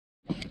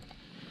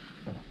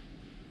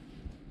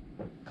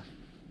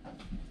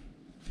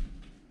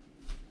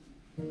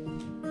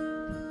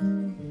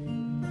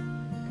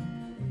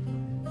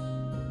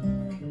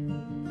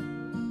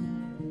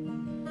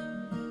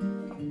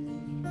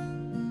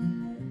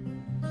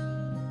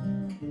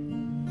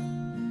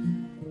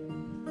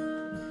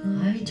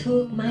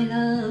took my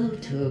love,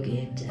 took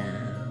it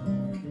down.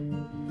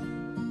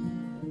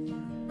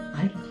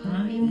 I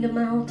climbed the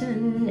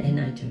mountain and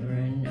I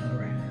turned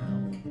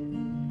around,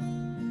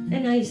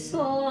 and I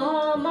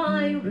saw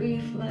my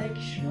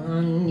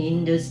reflection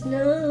in the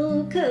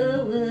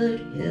snow-covered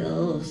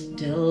hills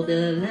till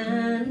the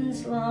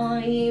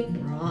landslide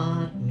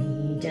brought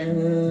me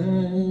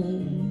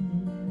down.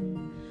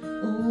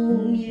 Oh,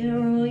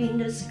 mirror in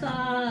the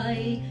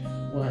sky,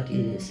 what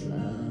is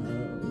love?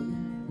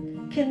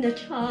 Can the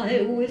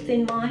child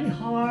within my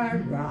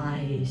heart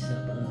rise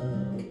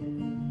above?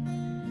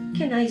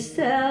 Can I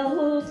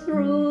sail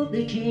through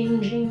the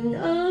changing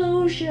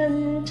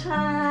ocean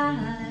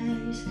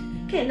tides?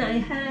 Can I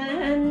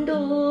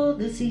handle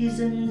the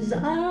seasons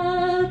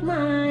of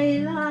my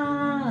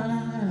life?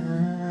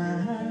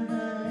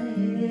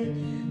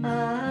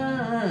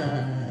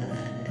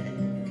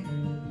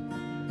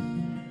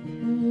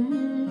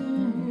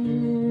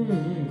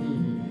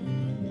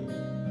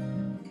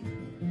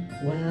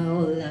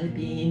 Well, I've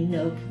been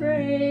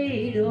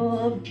afraid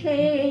of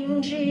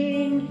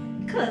changing,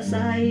 'cause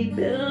I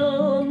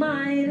build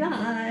my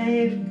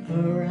life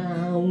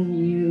around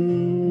you.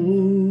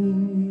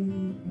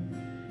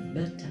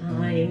 But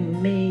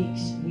time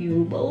makes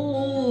you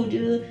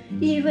bolder,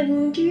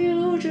 even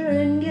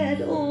children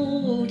get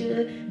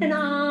older, and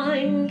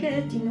I'm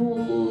getting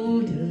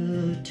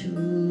older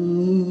too.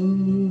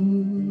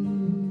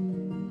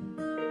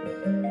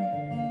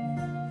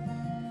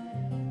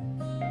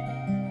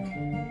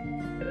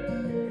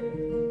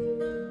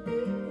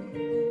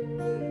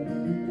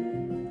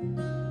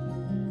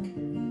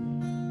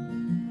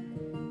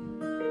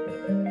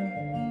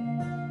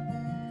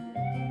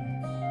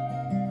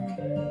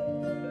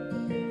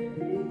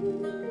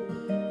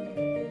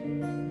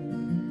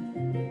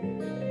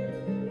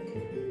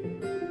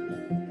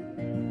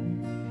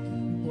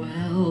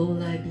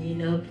 Well, I've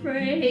been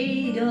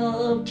afraid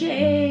of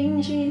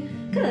changing,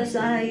 'cause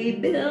I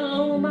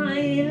build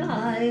my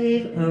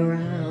life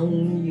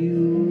around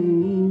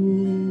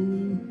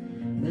you.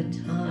 But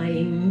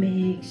time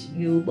makes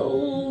you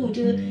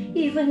bolder,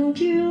 even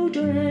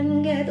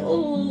children get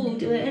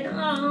older, and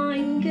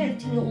I'm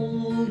getting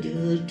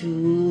older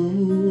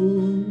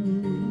too.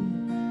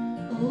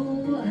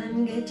 Oh,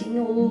 I'm getting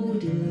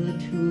older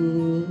too.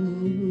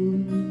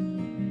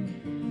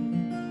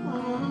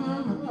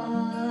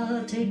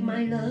 Take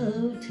my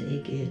love,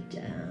 take it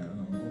down.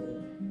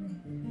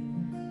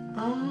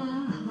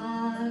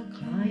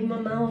 Climb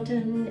a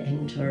mountain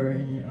and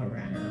turn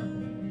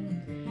around.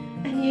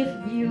 And if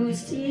you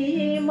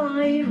see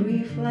my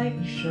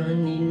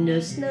reflection in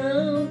the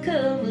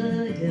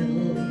snow-covered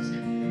hills,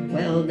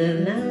 well, the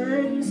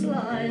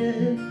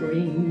landslide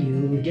bring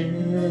you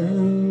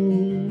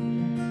down.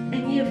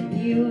 And if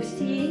you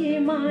see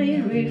my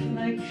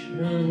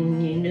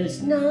reflection in the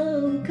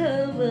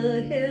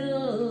snow-covered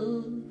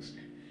hills,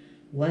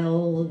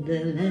 well,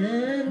 the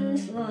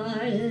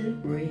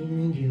landslide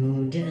bring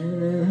you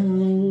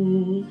down.